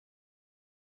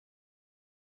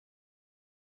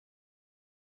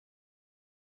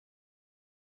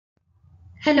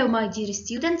Hello, my dear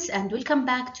students, and welcome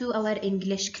back to our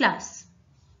English class.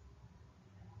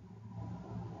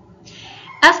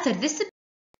 After this,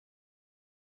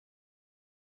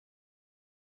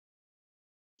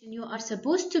 you are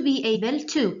supposed to be able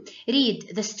to read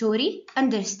the story,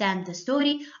 understand the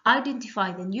story,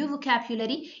 identify the new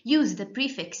vocabulary, use the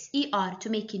prefix er to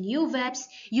make new verbs,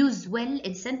 use well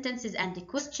in sentences and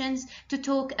questions to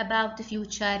talk about the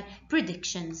future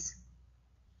predictions.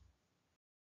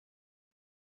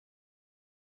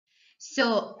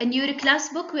 So in your class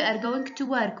book, we are going to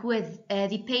work with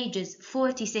the pages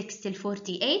 46 till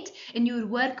 48, in your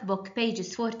workbook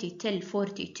pages 40 till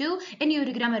 42, in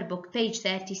your grammar book page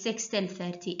 36 till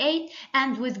 38,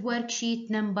 and with worksheet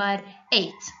number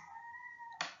 8.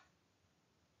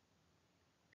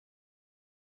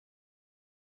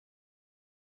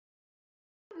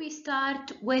 We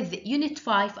start with Unit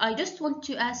 5. I just want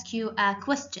to ask you a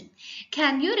question.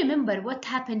 Can you remember what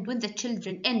happened with the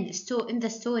children in the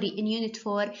story in Unit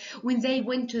 4 when they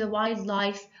went to the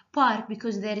wildlife park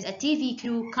because there is a TV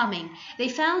crew coming? They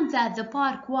found that the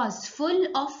park was full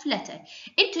of litter.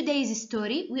 In today's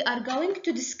story, we are going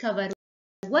to discover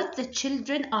what the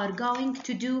children are going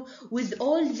to do with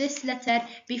all this litter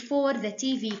before the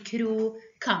TV crew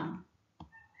come.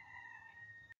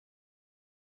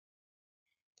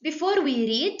 Before we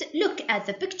read, look at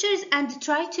the pictures and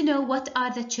try to know what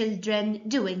are the children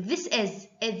doing. This is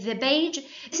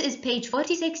page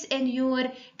 46 in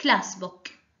your class book.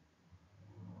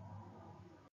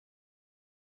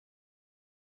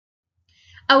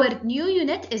 Our new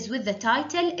unit is with the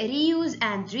title Reuse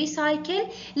and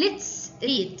Recycle. Let's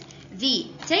read the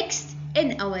text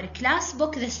in our class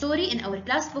book, the story in our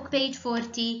class book, page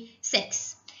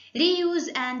 46. Reuse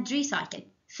and recycle.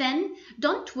 Finn,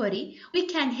 don't worry, we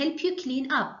can help you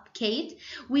clean up. Kate,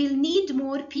 we'll need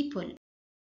more people.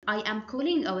 I am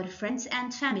calling our friends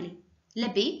and family.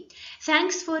 Libby,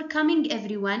 thanks for coming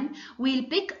everyone. We'll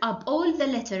pick up all the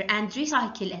litter and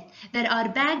recycle it. There are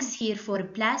bags here for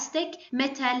plastic,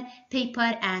 metal,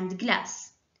 paper and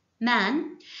glass.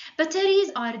 Man,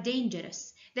 batteries are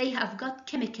dangerous. They have got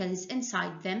chemicals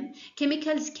inside them.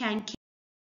 Chemicals can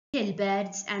kill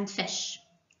birds and fish.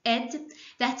 Ed,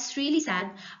 that's really sad.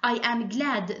 I am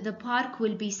glad the park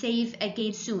will be safe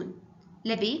again soon.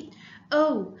 Libby,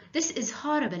 oh, this is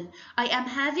horrible. I am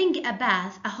having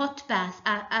a hot bath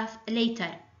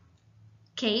later.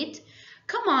 Kate,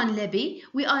 come on, Libby.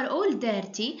 We are all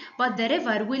dirty, but the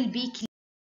river will be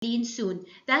clean soon.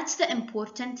 That's the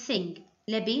important thing.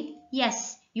 Libby,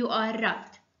 yes, you are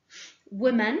right.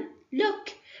 Woman,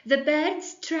 look, the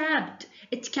bird's trapped.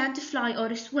 It can't fly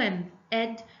or swim.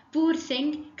 Ed, poor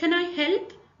thing, can I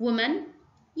help? Woman,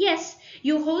 yes,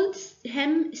 you hold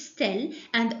him still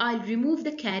and I'll remove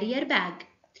the carrier bag.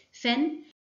 Finn,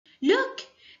 look,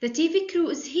 the TV crew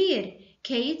is here.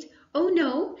 Kate, oh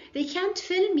no, they can't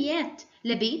film yet.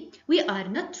 Libby, we are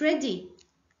not ready.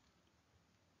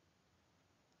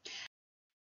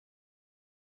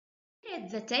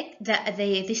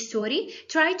 Read the story,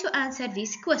 try to answer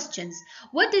these questions.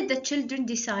 What did the children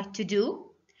decide to do?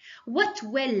 What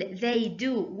will they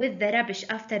do with the rubbish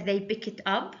after they pick it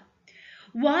up?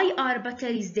 Why are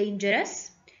batteries dangerous?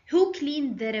 Who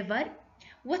cleaned the river?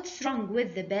 What's wrong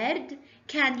with the bird?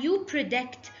 Can you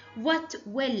predict what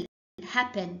will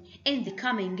happen in the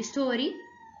coming story?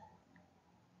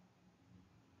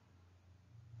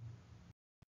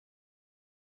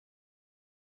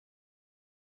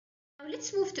 Now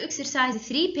let's move to exercise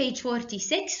 3, page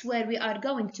 46, where we are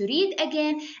going to read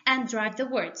again and write the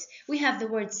words. We have the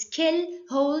words kill,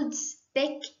 holds,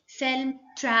 pick, film,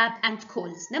 trap, and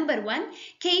calls. Number 1,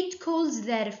 Kate calls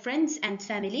their friends and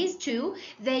families. 2,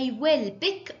 they will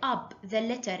pick up the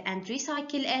litter and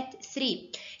recycle it.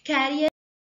 3, carrier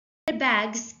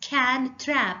bags can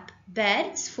trap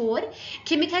birds. 4,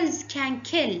 chemicals can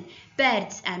kill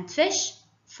birds and fish.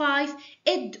 5,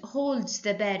 Ed holds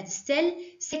the bird still.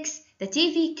 6, the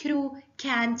TV crew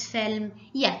can't film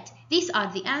yet. These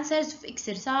are the answers of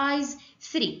exercise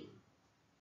 3.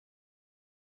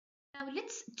 Now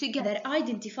let's together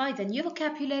identify the new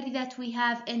vocabulary that we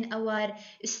have in our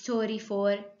story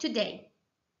for today.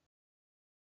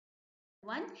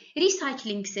 1.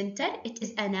 Recycling center. It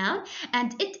is a noun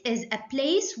and it is a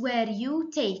place where you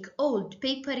take old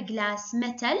paper, glass,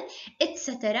 metal,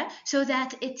 etc. so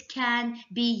that it can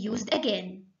be used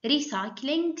again.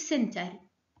 Recycling center.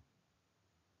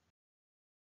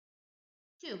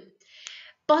 2.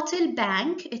 Bottle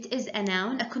bank. It is a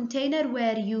noun, a container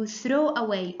where you throw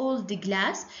away old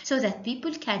glass so that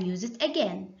people can use it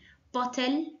again.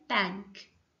 Bottle bank.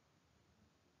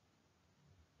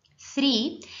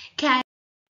 3.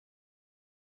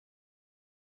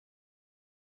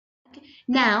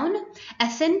 Noun, a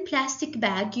thin plastic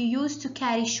bag you use to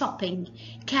carry shopping.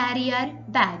 Carrier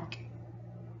bag.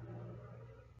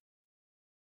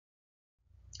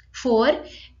 4.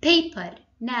 Paper.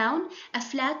 Noun, a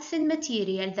flat thin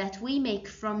material that we make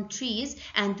from trees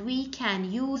and we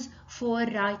can use for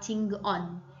writing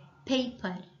on.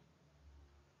 Paper.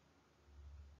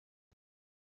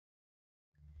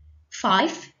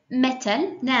 5.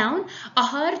 Metal. Noun, a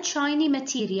hard shiny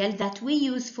material that we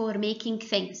use for making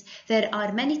things. There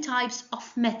are many types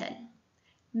of metal.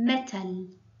 Metal.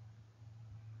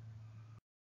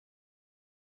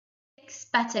 6.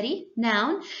 Battery.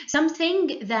 Noun,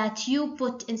 something that you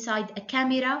put inside a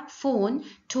camera, phone,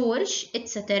 torch,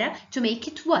 etc. to make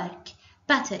it work.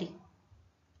 Battery.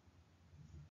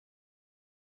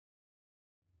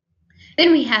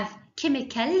 Then we have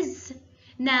chemicals.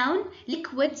 Noun,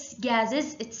 liquids,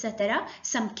 gases, etc.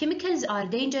 Some chemicals are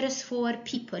dangerous for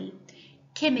people.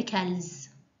 Chemicals.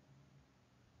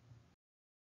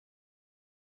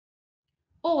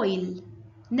 Oil.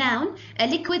 Noun, a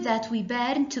liquid that we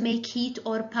burn to make heat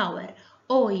or power.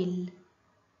 Oil.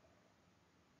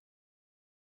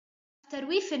 After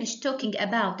we finish talking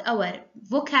about our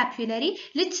vocabulary,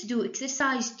 let's do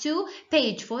exercise 2,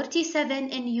 page 47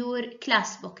 in your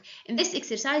class book. In this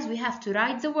exercise, we have to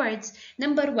write the words.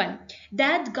 Number 1,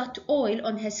 Dad got oil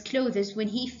on his clothes when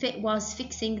he was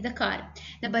fixing the car.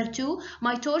 Number 2,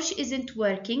 my torch isn't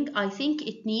working. I think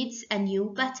it needs a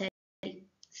new battery.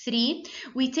 3,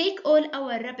 we take all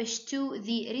our rubbish to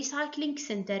the recycling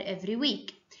center every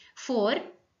week. 4,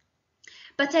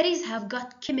 batteries have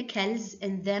got chemicals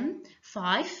in them.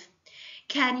 5,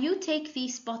 can you take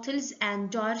these bottles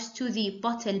and jars to the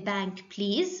bottle bank,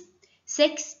 please?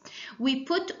 6, we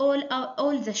put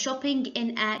all the shopping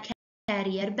in a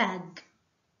carrier bag.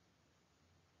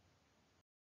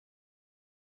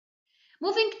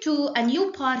 Moving to a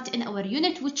new part in our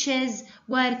unit, which is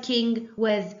working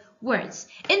with words.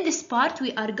 In this part,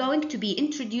 we are going to be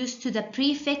introduced to the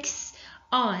prefix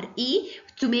RE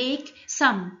to make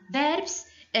some verbs,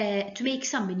 to make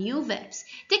some new verbs.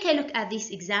 Take a look at these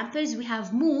examples. We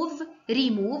have move,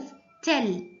 remove,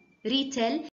 tell,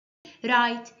 retell,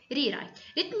 write, rewrite.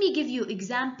 Let me give you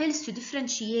examples to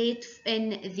differentiate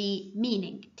in the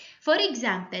meaning. For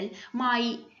example,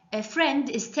 my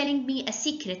friend is telling me a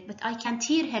secret, but I can't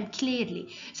hear him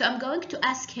clearly. So I'm going to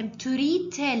ask him to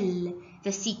retell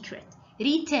the secret.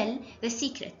 Retell the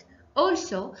secret.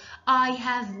 Also, I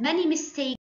have many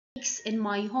mistakes in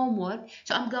my homework,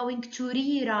 so I'm going to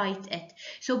rewrite it.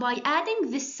 So by adding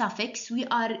this suffix, we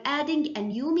are adding a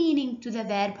new meaning to the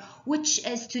verb, which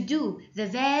is to do the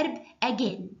verb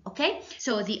again. Okay,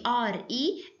 so the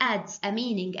RE adds a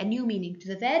meaning, a new meaning to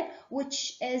the verb,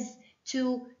 which is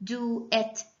to do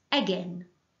it again.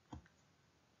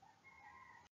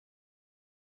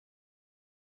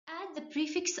 Add the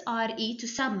prefix RE to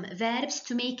some verbs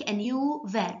to make a new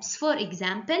verbs. For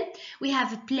example, we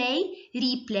have play,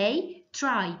 replay,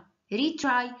 try,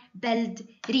 retry, build,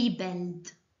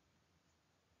 rebuild.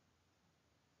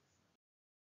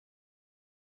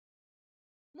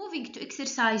 Moving to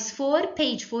exercise 4,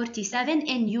 page 47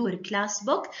 in your class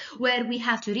book, where we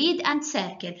have to read and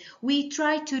circle. We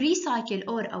try to recycle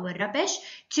all our rubbish.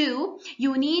 2,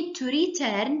 you need to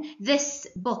return this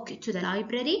book to the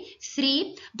library.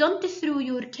 3, don't throw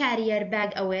your carrier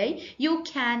bag away. You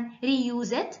can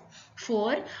reuse it.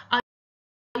 4, I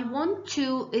want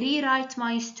to rewrite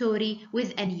my story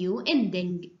with a new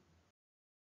ending.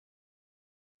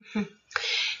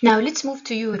 Now let's move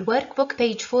to your workbook,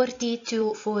 page 40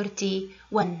 to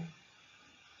 41.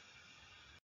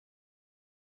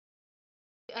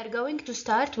 We are going to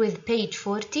start with page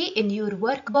 40 in your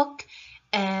workbook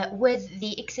with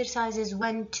the exercises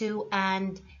 1, 2,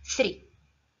 and 3.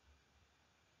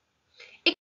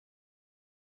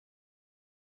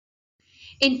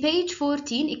 In page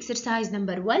 14, exercise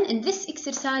number 1, in this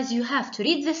exercise you have to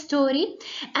read the story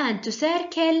and to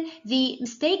circle the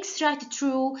mistakes, write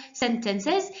true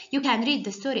sentences. You can read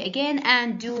the story again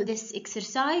and do this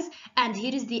exercise, and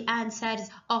here is the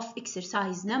answers of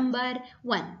exercise number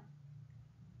 1.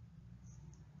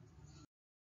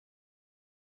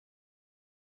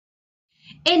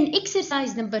 In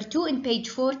exercise number 2 in page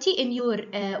 40 in your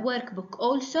workbook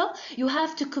also, you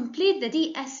have to complete the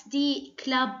DSD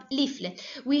Club leaflet.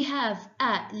 We have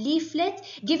a leaflet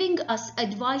giving us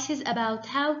advices about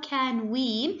how can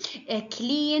we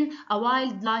clean a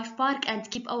wildlife park and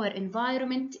keep our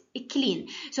environment clean.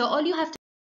 So all you have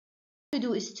to to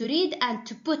do is to read and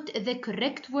to put the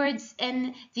correct words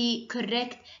in the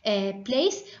correct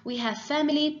place. We have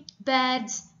family,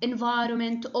 birds,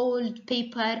 environment, old,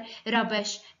 paper,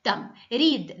 rubbish, dumb.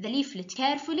 Read the leaflet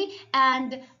carefully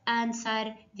and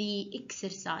answer the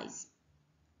exercise.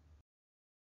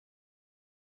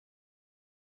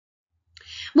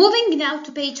 Moving now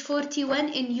to page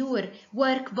 41 in your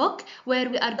workbook, where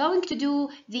we are going to do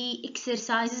the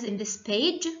exercises in this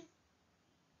page.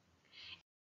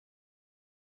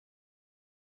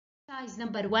 Exercise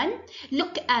number 1,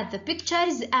 look at the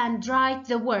pictures and write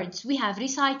the words. We have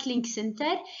recycling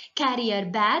center, carrier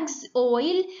bags,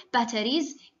 oil,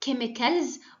 batteries,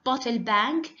 chemicals, bottle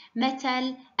bank,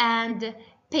 metal, and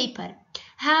paper.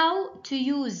 How to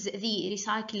use the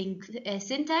recycling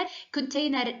center?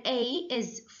 Container A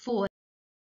is for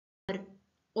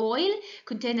oil,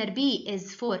 container B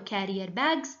is for carrier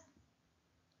bags,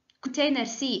 container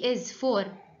C is for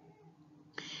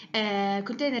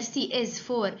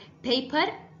paper,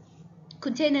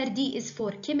 container D is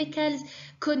for chemicals,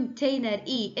 container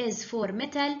E is for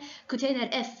metal, container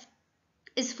F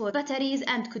is for batteries,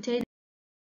 and container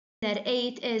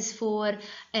 8 is for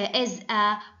is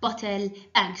a bottle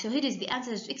bank. So here is the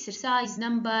answer to exercise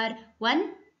number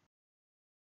 1.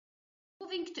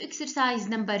 Moving to exercise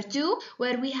number 2,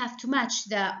 where we have to match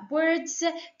the words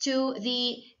to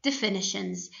the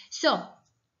definitions. So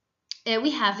we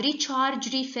have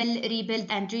recharge, refill, rebuild,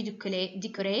 and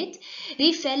redecorate.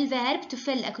 Refill, verb to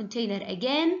fill a container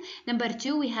again. Number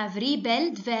 2, we have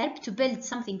rebuild, verb to build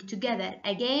something together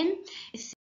again.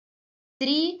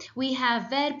 3, we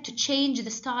have verb to change the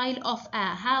style of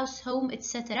a house, home,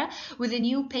 etc. with a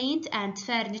new paint and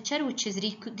furniture, which is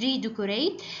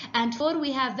redecorate. And 4,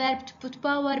 we have verb to put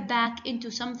power back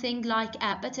into something like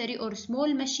a battery or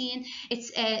small machine.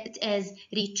 It is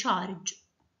recharge.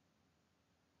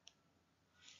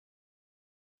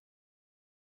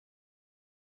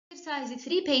 Exercise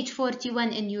 3, page 41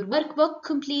 in your workbook,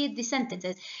 complete the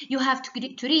sentences. You have to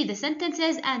read the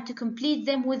sentences and to complete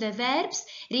them with the verbs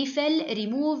refill,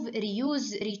 remove,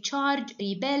 reuse, recharge,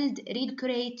 rebuild,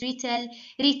 redecorate, retell,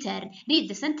 return. Read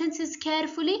the sentences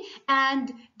carefully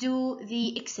and do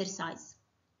the exercise.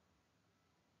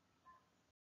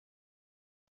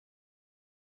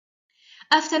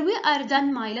 After we are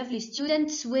done, my lovely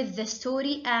students, with the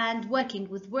story and working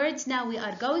with words, now we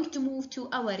are going to move to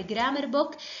our grammar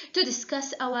book to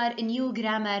discuss our new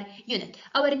grammar unit.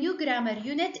 Our new grammar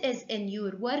unit is in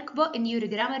your workbook, in your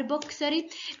grammar book,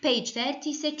 page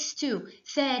 36 to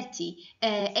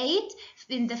 38.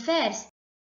 In the first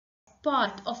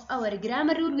part of our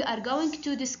grammar rule, we are going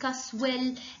to discuss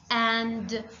will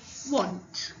and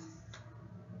want.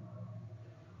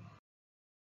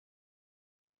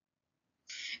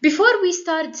 Before we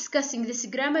start discussing this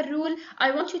grammar rule,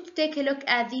 I want you to take a look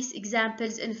at these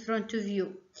examples in front of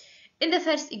you. In the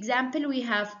first example, we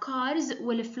have cars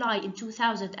will fly in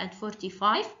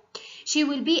 2045. She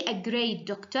will be a great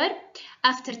doctor.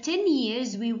 After 10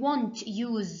 years, we won't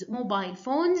use mobile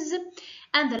phones.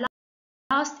 And the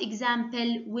last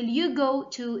example, will you go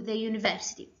to the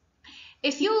university?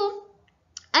 If you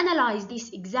analyze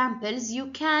these examples, you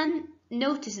can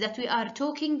notice that we are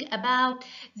talking about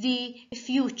the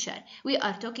future. We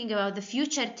are talking about the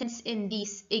future tense in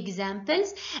these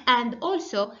examples, and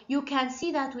also you can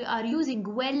see that we are using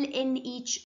will in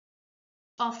each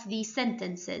of these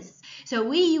sentences. So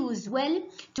we use will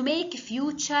to make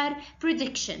future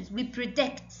predictions. We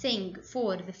predict things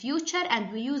for the future,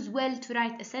 and we use will to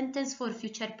write a sentence for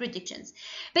future predictions.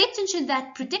 Pay attention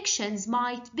that predictions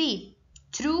might be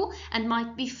true and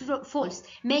might be false,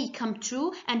 may come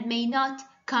true and may not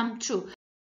come true.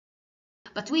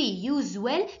 But we use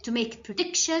will to make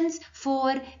predictions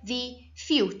for the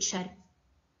future.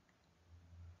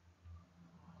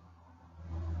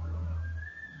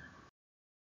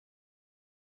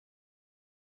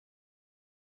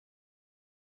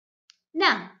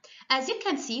 Now, as you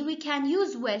can see, we can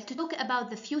use will to talk about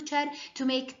the future to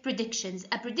make predictions.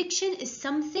 A prediction is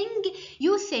something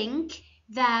you think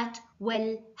that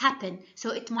will happen. So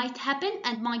it might happen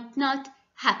and might not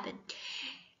happen.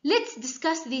 Let's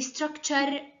discuss the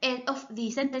structure of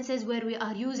the sentences where we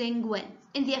are using will.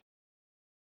 In the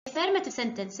affirmative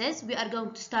sentences, we are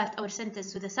going to start our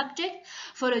sentence with the subject,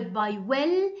 followed by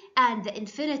will and the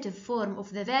infinitive form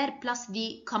of the verb plus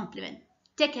the complement.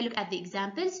 Take a look at the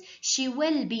examples. She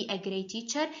will be a great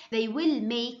teacher. They will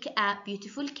make a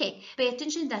beautiful cake. Pay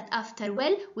attention that after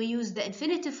will, we use the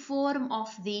infinitive form of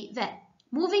the verb.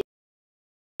 Moving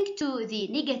to the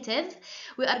negative,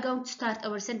 we are going to start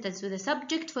our sentence with a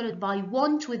subject followed by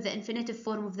want with the infinitive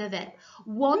form of the verb.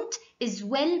 Want is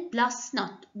will plus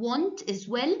not. Want is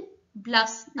will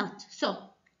plus not. So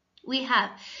We have,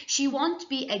 she won't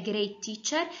be a great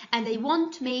teacher and they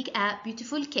won't make a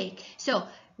beautiful cake. So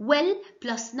will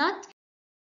plus not,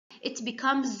 it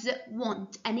becomes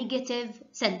won't, a negative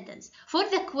sentence. For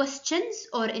the questions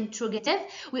or interrogative,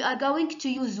 we are going to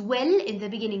use will in the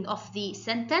beginning of the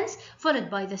sentence,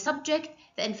 followed by the subject,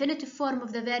 the infinitive form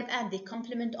of the verb, and the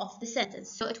complement of the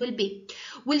sentence. So it will be,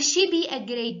 will she be a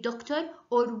great doctor,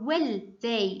 or will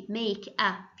they make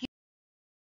a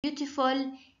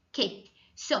beautiful cake?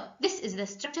 So this is the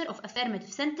structure of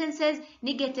affirmative sentences,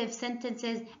 negative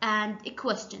sentences, and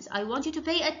questions. I want you to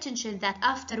pay attention that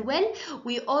after will,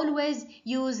 we always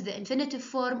use the infinitive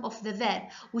form of the verb,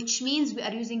 which means we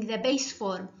are using the base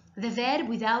form, the verb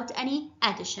without any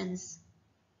additions.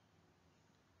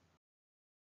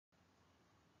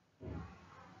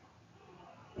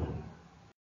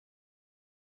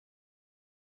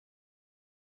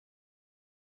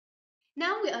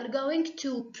 Now we are going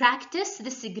to practice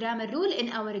this grammar rule in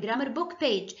our grammar book,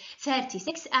 page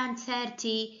 36 and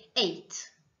 38.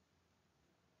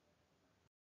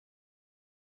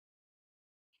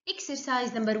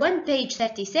 Exercise number 1, page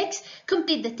 36.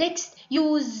 Complete the text.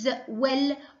 Use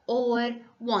will or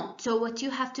want. So what you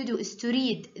have to do is to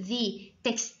read the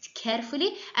text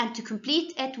carefully and to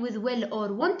complete it with will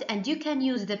or want, and you can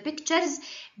use the pictures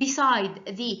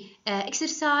beside the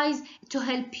exercise to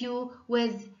help you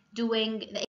with doing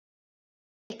the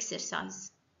exercise.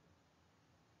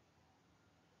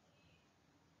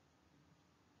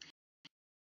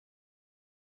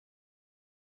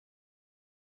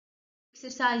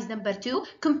 Exercise number 2,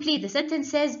 complete the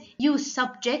sentences, use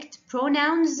subject,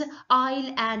 pronouns,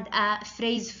 I'll, and a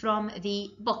phrase from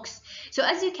the box. So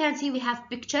as you can see, we have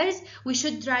pictures. We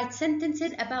should write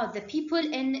sentences about the people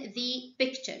in the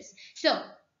pictures. So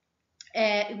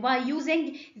by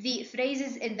using the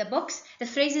phrases in the box, the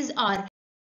phrases are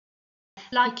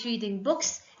like reading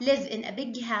books, live in a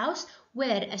big house,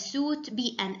 wear a suit,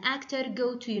 be an actor,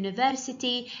 go to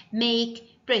university,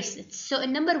 make bracelets. So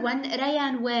in number 1,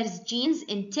 Ryan wears jeans.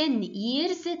 In 10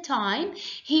 years time,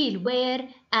 he'll wear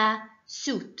a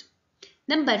suit.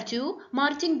 Number 2,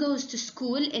 Martin goes to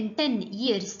school. In 10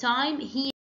 years time,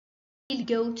 he'll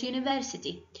go to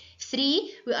university.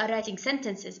 3, we are writing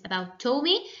sentences about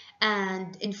Tommy,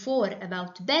 and in 4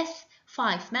 about Beth,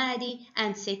 5 Maddie,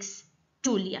 and 6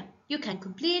 Julia. You can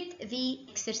complete the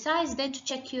exercise then to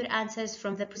check your answers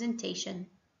from the presentation.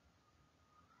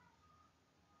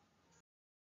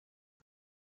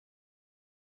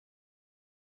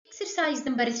 Exercise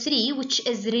number 3, which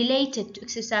is related to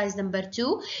exercise number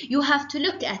 2, you have to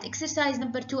look at exercise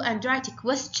number 2 and write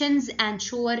questions and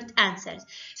short answers.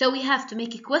 So we have to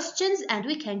make questions and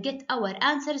we can get our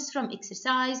answers from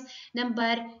exercise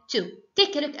number 2.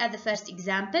 Take a look at the first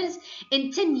examples.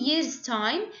 In 10 years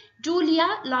time, Julia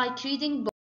like reading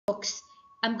books.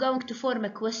 I'm going to form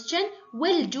a question.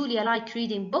 Will Julia like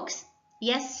reading books?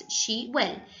 Yes, she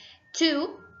will.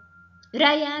 2,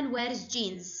 Ryan wears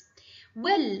jeans.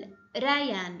 Will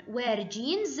Ryan wear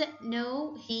jeans?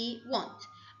 No, he won't.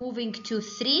 Moving to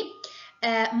 3,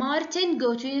 Martin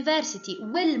go to university.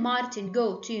 Will Martin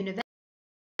go to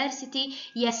university?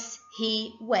 Yes,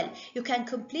 he will. You can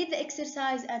complete the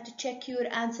exercise and to check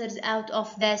your answers out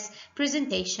of this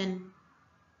presentation.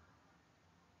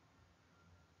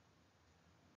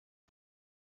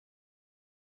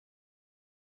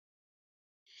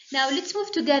 Now let's move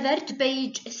together to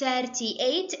page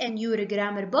 38 in your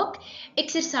grammar book.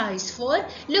 Exercise 4.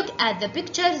 Look at the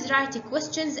pictures, write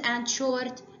questions and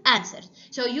short answers.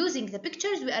 So using the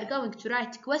pictures, we are going to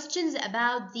write questions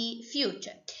about the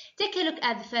future. Take a look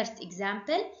at the first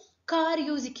example. Car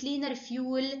use cleaner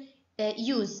fuel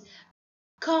use.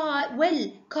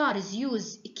 Will cars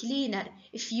use cleaner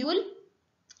fuel?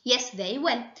 Yes, they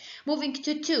will. Moving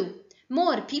to 2.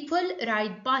 More people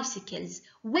ride bicycles.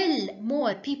 Will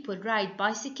more people ride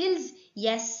bicycles?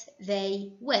 Yes,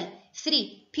 they will.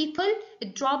 3. People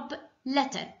drop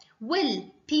letter. Will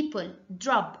people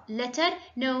drop letter?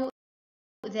 No,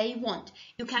 they won't.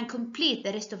 You can complete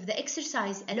the rest of the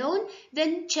exercise alone,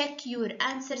 then check your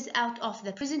answers out of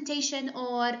the presentation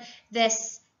or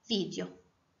this video.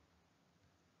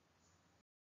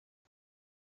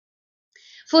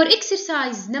 For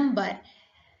exercise number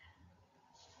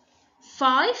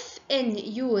 5 in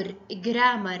your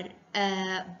grammar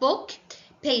book,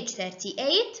 page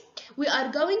 38, we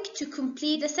are going to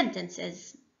complete the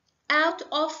sentences out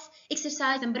of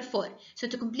exercise number 4. So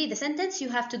to complete the sentence, you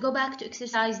have to go back to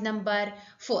exercise number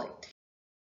 4.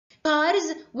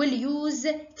 Cars will use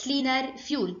cleaner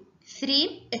fuel.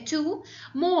 2,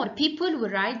 more people will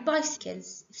ride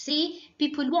bicycles. 3,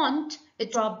 people won't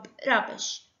drop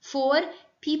rubbish. 4,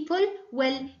 people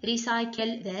will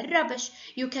recycle their rubbish.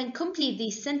 You can complete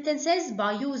these sentences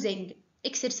by using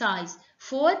exercise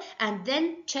 4 and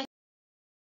then check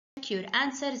your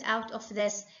answers out of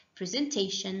this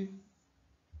presentation.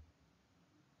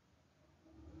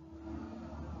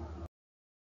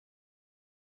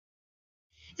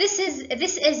 This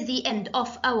is the end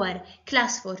of our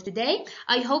class for today.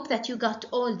 I hope that you got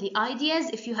all the ideas.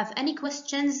 If you have any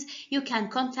questions, you can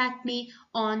contact me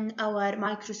on our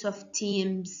Microsoft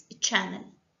Teams channel.